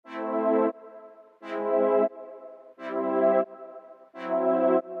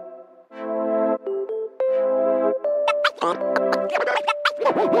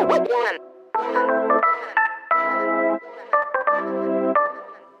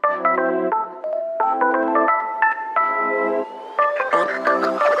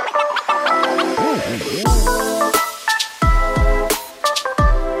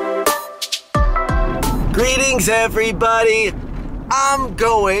Greetings, everybody. I'm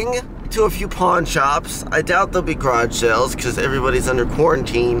going to a few pawn shops. I doubt there'll be garage sales because everybody's under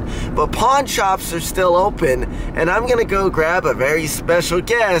quarantine, but pawn shops are still open, and I'm gonna go grab a very special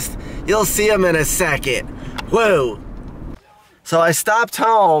guest. You'll see him in a second. Whoa. So I stopped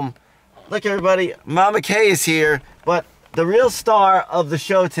home. Look, everybody, Mama Kay is here, but the real star of the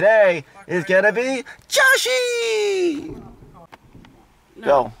show today is gonna be Joshy.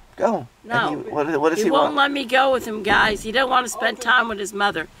 No. Go. No. What does he He want? won't let me go with him, guys. He don't want to spend time with his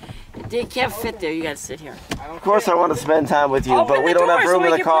mother. They can't fit there. You gotta sit here. Of course I want to spend time with you, Open but we the don't have door room so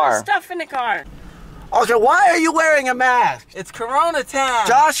in we the can put our car. stuff in the car. Okay, why are you wearing a mask? It's Corona time.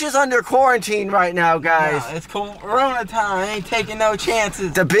 Josh is under quarantine right now, guys. No, it's Corona time. I ain't taking no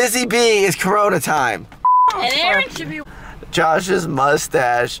chances. The busy bee is Corona time. And Aaron should be... Josh's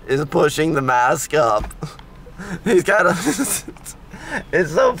mustache is pushing the mask up. He's got a...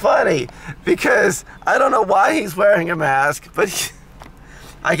 It's so funny because I don't know why he's wearing a mask, but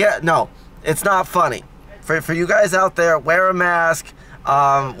no, it's not funny. For you guys out there, wear a mask.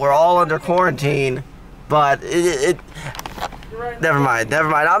 We're all under quarantine, but never mind. I'm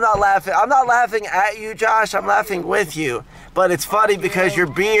not laughing. I'm not laughing at you, Josh. I'm laughing with you. But it's funny because your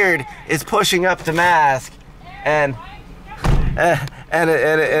beard is pushing up the mask, and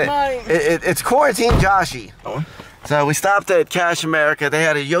it's quarantine Joshy. So we stopped at Cash America. They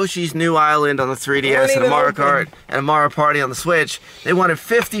had a Yoshi's New Island on the 3DS and a Mario Kart and a Mario Party on the Switch. They wanted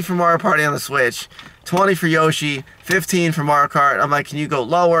 50 for Mario Party on the Switch, 20 for Yoshi, 15 for Mario Kart. I'm like, can you go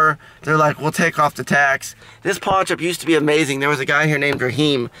lower? They're like, we'll take off the tax. This pawn shop used to be amazing. There was a guy here named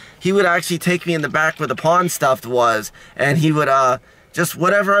Raheem. He would actually take me in the back where the pawn stuff was, and he would just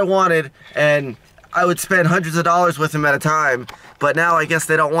whatever I wanted, and I would spend hundreds of dollars with him at a time. But now I guess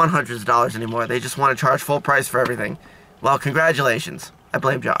they don't want hundreds of dollars anymore. They just want to charge full price for everything. Well, congratulations. I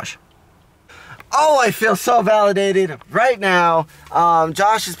blame Josh. Oh, I feel so validated right now.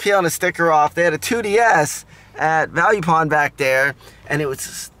 Josh is peeling a sticker off. They had a 2DS at Value Pawn back there, and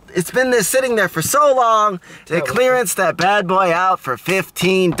it's been sitting there for so long. They clearanced that bad boy out for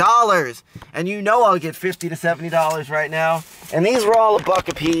 $15. And you know I'll get $50 to $70 right now. And these were all $1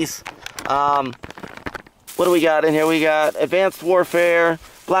 a piece. What do we got in here? We got Advanced Warfare,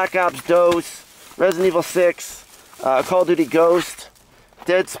 Black Ops DOS, Resident Evil 6, Call of Duty Ghost,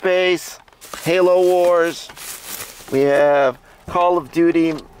 Dead Space, Halo Wars. We have Call of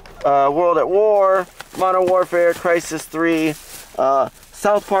Duty World at War, Modern Warfare, Crisis 3,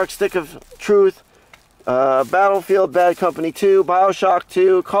 South Park Stick of Truth, Battlefield Bad Company 2, Bioshock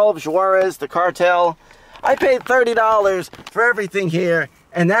 2, Call of Juarez, The Cartel. I paid $30 for everything here,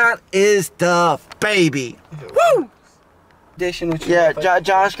 and that is the baby. Woo! Edition, Yeah,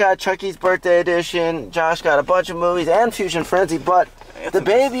 Josh got Chucky's birthday edition. Josh got a bunch of movies and Fusion Frenzy, but the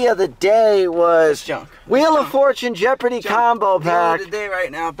baby of the day was Wheel of Fortune Jeopardy combo pack. Deal of the day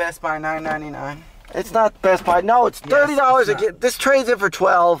right now, Best Buy $9.99. It's not Best Buy. No, it's $30 again. This trades in for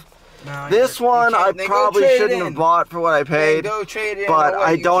 $12. No, this one I probably shouldn't have bought for what I paid, but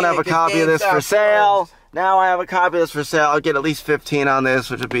I don't have a copy of this for sale. Now I have a copy of this for sale. I'll get at least 15 on this,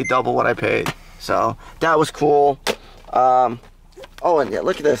 which would be double what I paid. So that was cool. Oh, and yeah,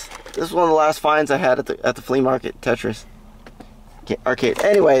 look at this. This is one of the last finds I had at the flea market. Tetris arcade.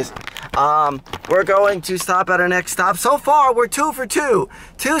 Anyways, we're going to stop at our next stop. So far, we're 2 for 2.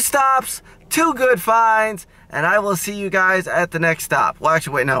 2 stops, 2 good finds, and I will see you guys at the next stop. Well,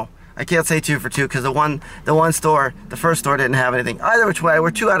 actually, wait, no. I can't say 2 for 2 because the first store didn't have anything. Either which way,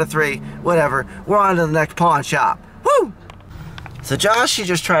 we're 2 out of 3, whatever. We're on to the next pawn shop. Woo! So Josh, he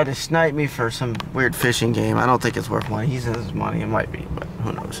just tried to snipe me for some weird fishing game. I don't think it's worth money. He says it's money. It might be, but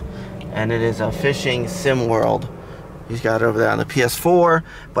who knows. And it is a fishing sim world. He's got it over there on the PS4.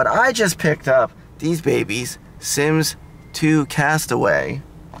 But I just picked up these babies, Sims 2 Castaway.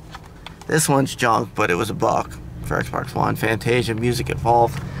 This one's junk, but it was $1 for Xbox One. Fantasia, Music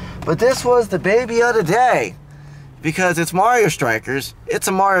Evolved. But this was the baby of the day because it's Mario Strikers. It's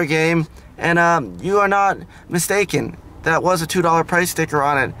a Mario game, and you are not mistaken. That was a $2 price sticker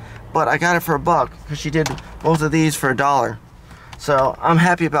on it, but I got it for $1 because she did both of these for $1. So I'm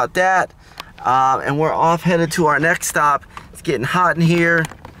happy about that. And we're off headed to our next stop. It's getting hot in here,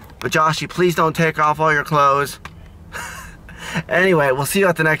 but Joshy, please don't take off all your clothes. Anyway, we'll see you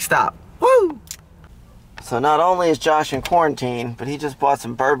at the next stop. Woo! So not only is Josh in quarantine, but he just bought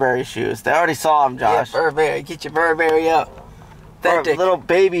some Burberry shoes. They already saw him, Josh. Yeah, Burberry. Get your Burberry up. Authentic. Little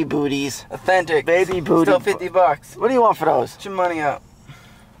baby booties. Authentic. Baby booty. Still 50 bucks. What do you want for those? Get your money up.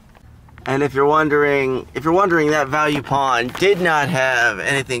 And if you're wondering, that value pawn did not have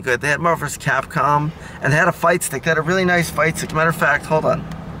anything good. They had Marvel vs. Capcom, and they had a fight stick. They had a really nice fight stick. Matter of fact, hold on.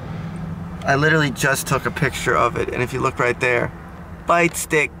 I literally just took a picture of it, and if you look right there, fight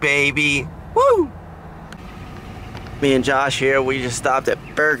stick, baby. Woo! Me and Josh here, we just stopped at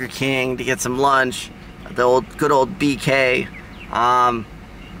Burger King to get some lunch. The good old BK.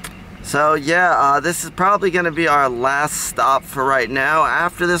 So yeah, this is probably going to be our last stop for right now.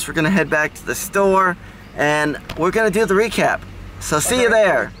 After this, we're going to head back to the store, and we're going to do the recap. So see you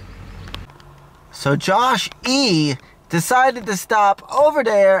there. So Josh E decided to stop over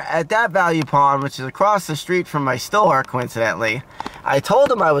there at that value pawn, which is across the street from my store, coincidentally. I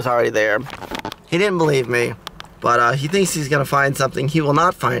told him I was already there. He didn't believe me, but he thinks he's going to find something. He will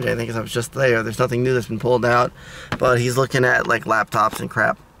not find anything because I was just there. There's nothing new that's been pulled out, but he's looking at like laptops and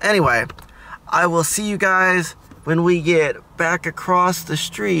crap. Anyway, I will see you guys when we get back across the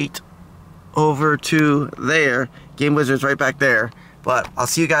street over to there. Game Wizard's right back there, but I'll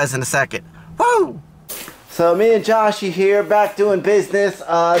see you guys in a second. Woo! So me and Joshy here, back doing business.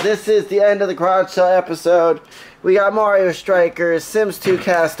 This is the end of the garage sale episode. We got Mario Strikers, Sims 2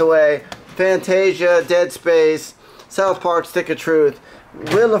 Castaway, Fantasia, Dead Space, South Park Stick of Truth,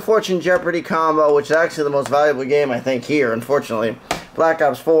 Wheel of Fortune Jeopardy combo, which is actually the most valuable game I think here, unfortunately. Black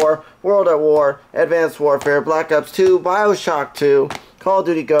Ops 4, World at War, Advanced Warfare, Black Ops 2, Bioshock 2, Call of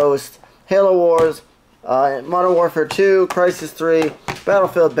Duty Ghost, Halo Wars, Modern Warfare 2, Crisis 3,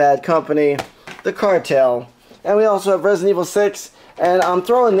 Battlefield Bad Company, The Cartel, and we also have Resident Evil 6, and I'm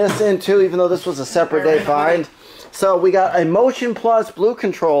throwing this in too, even though this was a separate day find. So we got a Motion Plus Blue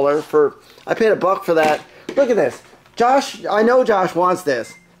controller for, I paid $1 for that. Look at this. Josh, I know Josh wants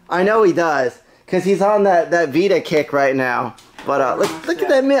this. I know he does, because he's on that Vita kick right now. But look at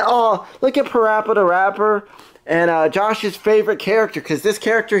that, man. Oh, look at Parappa the Rapper. And Josh's favorite character, because this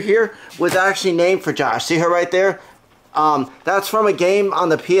character here was actually named for Josh. See her right there? That's from a game on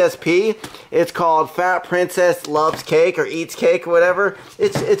the PSP. It's called Fat Princess Loves Cake or Eats Cake or whatever.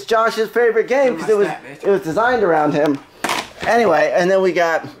 It's Josh's favorite game because it was designed around him. Anyway, and then we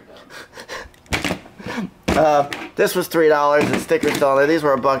got this was $3 and stickers still on there. These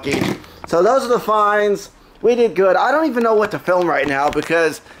were $1 each. So those are the finds. We did good. I don't even know what to film right now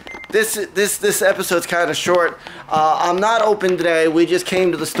because this episode's kind of short. I'm not open today. We just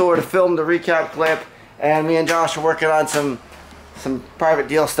came to the store to film the recap clip, and me and Josh are working on some private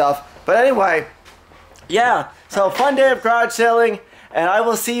deal stuff. But anyway, yeah. So fun day of garage selling, and I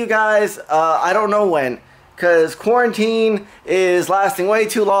will see you guys. I don't know when, because quarantine is lasting way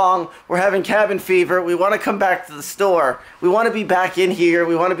too long. We're having cabin fever. We want to come back to the store. We want to be back in here.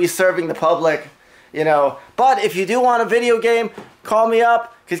 We want to be serving the public. You know, but if you do want a video game, call me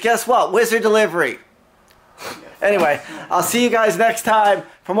up, because guess what? Wizard delivery. Anyway, I'll see you guys next time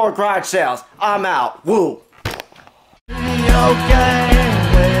for more garage sales. I'm out. Woo. Video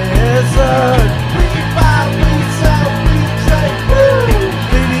game wizard.